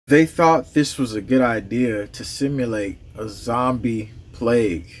They thought this was a good idea to simulate a zombie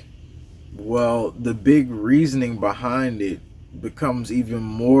plague. Well, the big reasoning behind it becomes even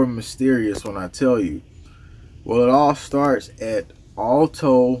more mysterious when I tell you. Well, it all starts at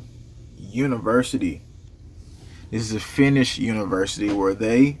Aalto University. This is a Finnish university where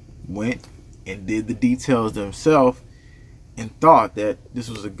they went and did the details themselves and thought that this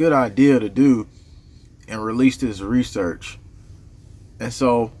was a good idea to do and released this research. And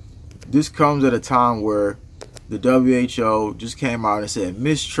so this comes at a time where the WHO just came out and said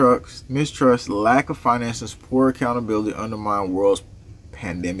mistrust, lack of finances, poor accountability undermine world's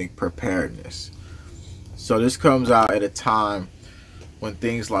pandemic preparedness. So this comes out at a time when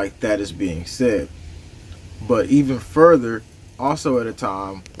things like that is being said. But even further, also at a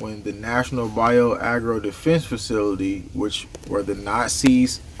time when the National Bio-Agro Defense Facility, which where the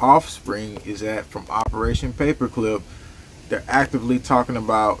Nazis' offspring is at from Operation Paperclip, they're actively talking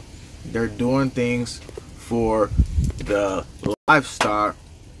about they're doing things for the livestock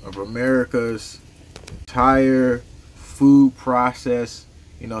of America's entire food process,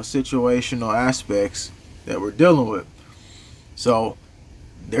 situational aspects that we're dealing with. So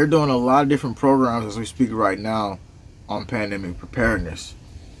they're doing a lot of different programs as we speak right now on pandemic preparedness.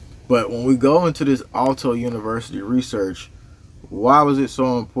 But when we go into this Aalto University research, why was it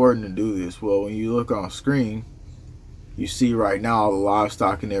so important to do this? Well, when you look on screen, you see right now all the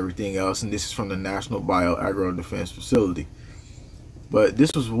livestock and everything else, and this is from the National Bio-Agro Defense Facility. But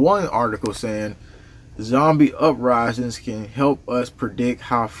this was one article saying zombie uprisings can help us predict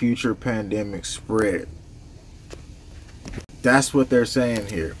how future pandemics spread. That's what they're saying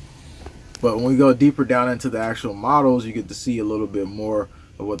here. But when we go deeper down into the actual models, you get to see a little bit more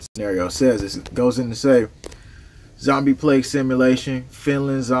of what the scenario says. It goes in to say, zombie plague simulation,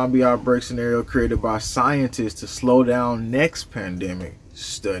 Finland zombie outbreak scenario created by scientists to slow down next pandemic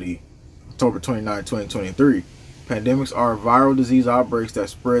study, October 29, 2023. Pandemics are viral disease outbreaks that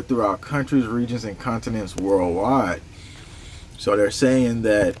spread throughout countries, regions, and continents worldwide. So they're saying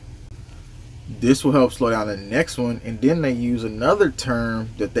that this will help slow down the next one, and then they use another term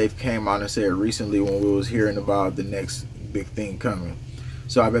that they've came out and said recently when we was hearing about the next big thing coming.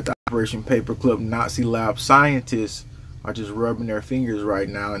 So I bet the Operation Paperclip Nazi lab scientists are just rubbing their fingers right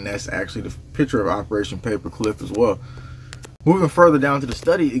now, and that's actually the picture of Operation Paperclip as well. Moving further down to the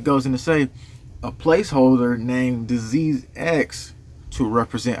study, it goes in to say a placeholder named Disease X to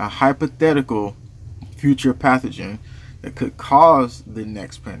represent a hypothetical future pathogen that could cause the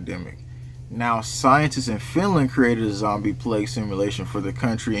next pandemic. Now, scientists in Finland created a zombie plague simulation for the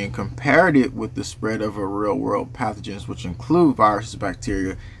country and compared it with the spread of a real-world pathogens, which include viruses,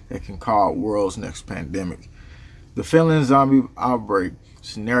 bacteria that can cause world's next pandemic. The Finland zombie outbreak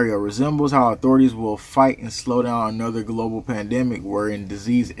scenario resembles how authorities will fight and slow down another global pandemic wherein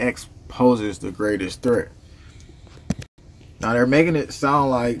Disease X poses the greatest threat. Now, they're making it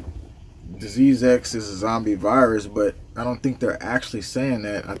sound like Disease X is a zombie virus, but I don't think they're actually saying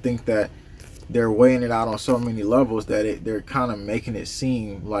that. I think that they're weighing it out on so many levels that they're kind of making it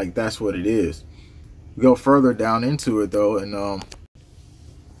seem like that's what it is. We go further down into it though, and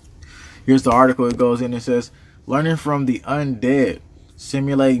here's the article. It goes in and says, learning from the undead,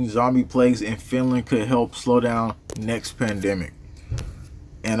 simulating zombie plagues in Finland could help slow down next pandemic.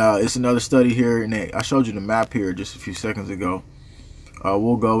 And it's another study here, and I showed you the map here just a few seconds ago.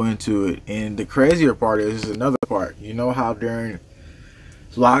 We'll go into it, and the crazier part is another part. You know how during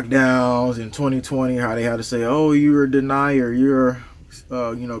lockdowns in 2020, how they had to say, oh, you're a denier, you're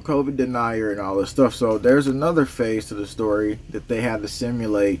COVID denier and all this stuff. So there's another phase to the story that they had to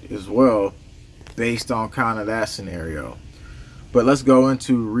simulate as well based on kind of that scenario. But let's go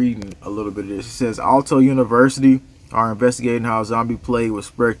into reading a little bit of this. It says Aalto University are investigating how zombie plague was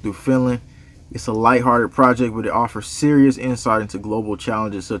spread through Finland. It's a lighthearted project, but it offers serious insight into global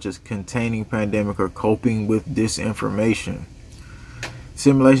challenges such as containing pandemic or coping with disinformation.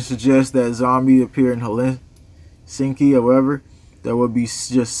 Simulation suggests that zombie appear in Helsinki. However, there would be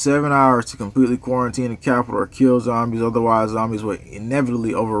just 7 hours to completely quarantine the capital or kill zombies. Otherwise, zombies would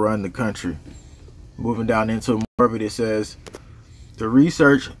inevitably overrun the country. Moving down into more of it, it says the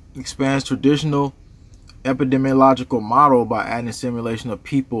research expands traditional epidemiological model by adding simulation of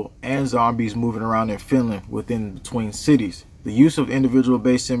people and zombies moving around in Finland between cities. The use of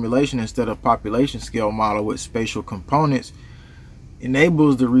individual-based simulation instead of population scale model with spatial components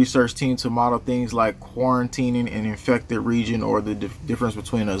enables the research team to model things like quarantining an infected region or the difference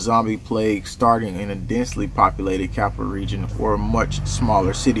between a zombie plague starting in a densely populated capital region or much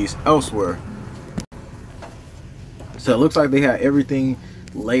smaller cities elsewhere. So it looks like they had everything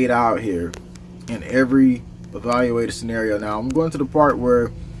laid out here in every evaluated scenario. Now I'm going to the part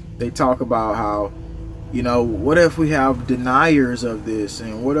where they talk about how, you know, what if we have deniers of this,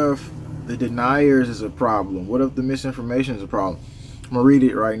 and what if the deniers is a problem? What if the misinformation is a problem? I'm gonna read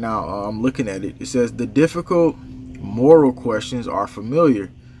it right now. I'm looking at it. It says the difficult moral questions are familiar.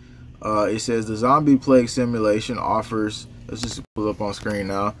 It says the zombie plague simulation offers, let's just pull up on screen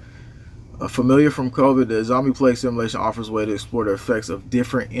now. Familiar from COVID, the zombie plague simulation offers a way to explore the effects of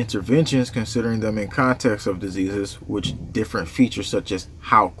different interventions, considering them in context of diseases, which different features such as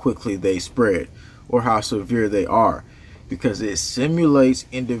how quickly they spread or how severe they are, because it simulates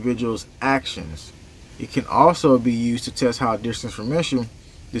individuals' actions. It can also be used to test how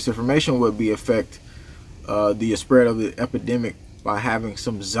disinformation would be affect the spread of the epidemic by having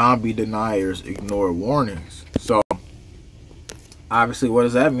some zombie deniers ignore warnings. So obviously, what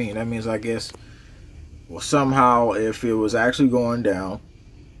does that mean? That means, I guess, well, somehow if it was actually going down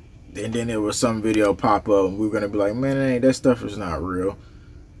and then there was some video pop up and we're going to be like, man, that stuff is not real.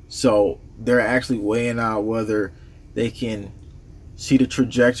 So they're actually weighing out whether they can see the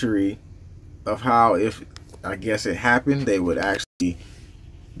trajectory of how, if I guess it happened, they would actually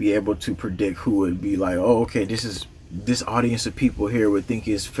be able to predict who would be like, oh, okay, this audience of people here would think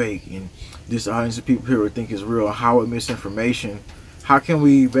is fake, and this audience of people here would think is real. How would misinformation, how can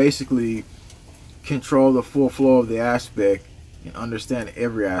we basically control the full flow of the aspect and understand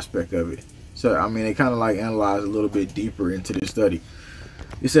every aspect of it? So I mean, they kind of like analyze a little bit deeper into this study.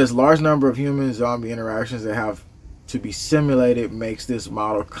 It says large number of human zombie interactions that have to be simulated makes this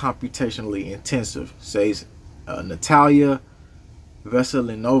model computationally intensive, says Natalia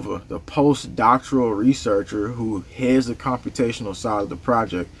Veselinova, the postdoctoral researcher who heads the computational side of the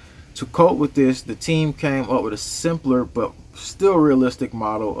project. To cope with this, the team came up with a simpler but still realistic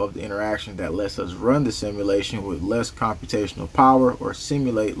model of the interaction that lets us run the simulation with less computational power or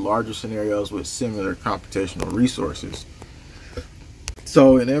simulate larger scenarios with similar computational resources.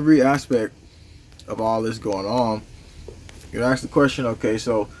 So in every aspect of all this going on, you ask the question, okay,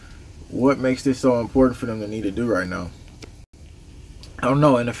 so what makes this so important for them to need to do right now? I don't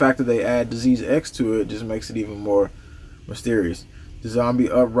know, and the fact that they add disease X to it just makes it even more mysterious. The zombie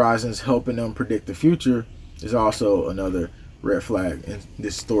uprisings helping them predict the future is also another red flag in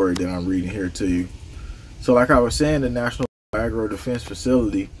this story that I'm reading here to you. So like I was saying, the National Agro Defense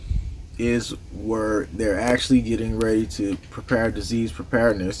Facility is where they're actually getting ready to prepare disease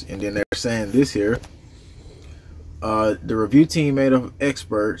preparedness, and then they're saying this here. The review team made up of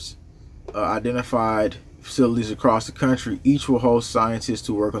experts identified facilities across the country. Each will host scientists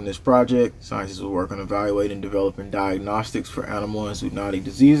to work on this project. Scientists will work on evaluating and developing diagnostics for animal and zoonotic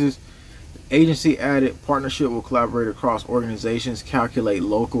diseases. The agency added partnership will collaborate across organizations, calculate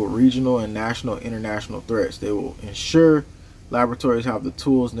local, regional, and national, international threats. They will ensure laboratories have the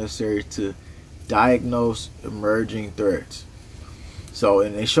tools necessary to diagnose emerging threats. So,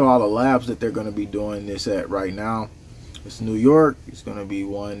 and they show all the labs that they're going to be doing this at right now. It's New York. It's going to be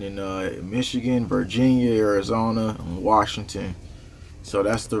one in Michigan, Virginia, Arizona, and Washington. So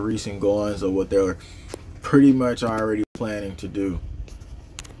that's the recent goings of what they're pretty much already planning to do.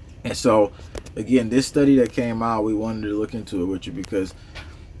 And so, again, this study that came out, we wanted to look into it with you because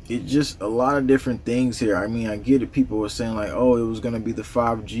it just a lot of different things here. I mean, I get it. People were saying like, oh, it was going to be the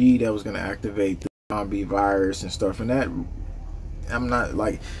 5G that was going to activate the zombie virus and stuff. And that, I'm not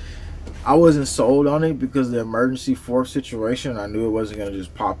like, I wasn't sold on it because of the emergency force situation. I knew it wasn't going to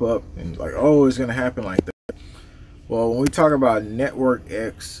just pop up and like, oh, it's going to happen like that. Well, when we talk about Network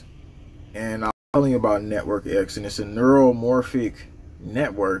X, and I'm telling you about Network X, and it's a neuromorphic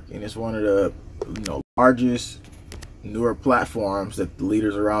network, and it's one of the largest newer platforms that the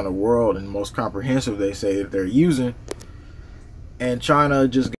leaders around the world and most comprehensive they say that they're using. And China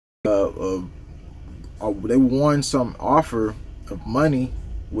just they won some offer of money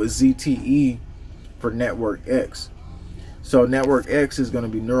with ZTE for Network X. So Network X is going to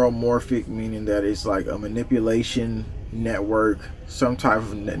be neuromorphic, meaning that it's like a manipulation network, some type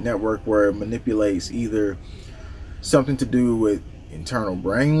of network where it manipulates either something to do with internal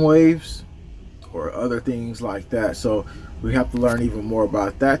brain waves or other things like that. So we have to learn even more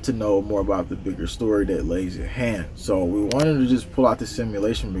about that to know more about the bigger story that lays at hand. So we wanted to just pull out the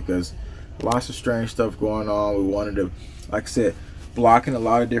simulation because lots of strange stuff going on. We wanted to, like I said, blocking a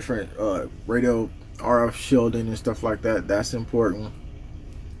lot of different radio RF shielding and stuff like that. That's important.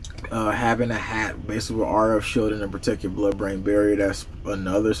 Having a hat basically with RF shielding to protect your blood-brain barrier, that's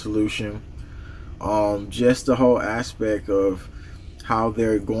another solution. Just the whole aspect of how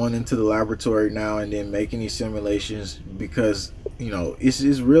they're going into the laboratory now and then making these simulations, because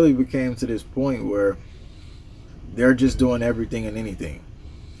it's really became to this point where they're just doing everything and anything.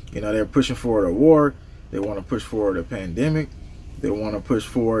 They're pushing forward a war, they want to push forward a pandemic, They want to push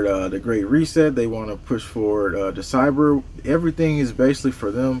forward the Great Reset. They want to push forward the cyber. Everything is basically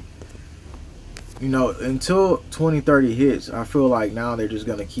for them. You know, until 2030 hits, I feel like now they're just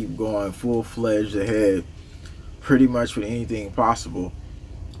going to keep going full-fledged ahead pretty much with anything possible.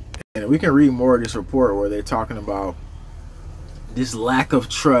 And we can read more of this report where they're talking about this lack of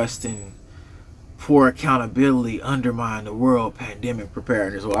trust and poor accountability undermine the world pandemic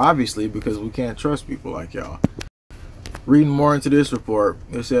preparedness. Well, obviously, because we can't trust people like y'all. Reading more into this report,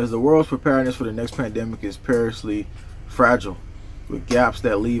 it says the world's preparedness for the next pandemic is perilously fragile, with gaps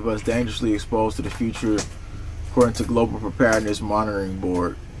that leave us dangerously exposed to the future, according to Global Preparedness Monitoring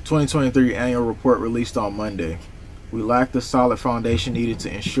Board 2023 annual report released on Monday. We lack the solid foundation needed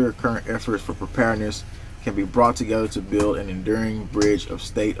to ensure current efforts for preparedness can be brought together to build an enduring bridge of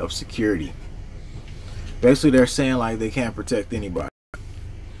state of security. Basically, they're saying like they can't protect anybody.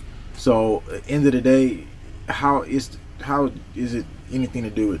 So, at the end of the day, how is it anything to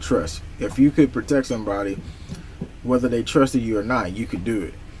do with trust? If you could protect somebody, whether they trusted you or not, you could do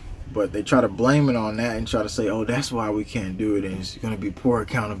it. But they try to blame it on that and try to say, oh, that's why we can't do it, and it's going to be poor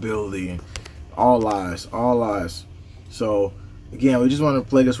accountability, and all lies, all lies. So again, we just want to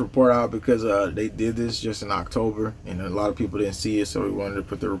play this report out because they did this just in October and a lot of people didn't see it, so we wanted to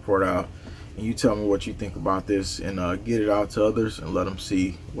put the report out. And you tell me what you think about this, and get it out to others and let them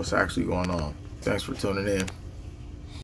see what's actually going on. Thanks for tuning in.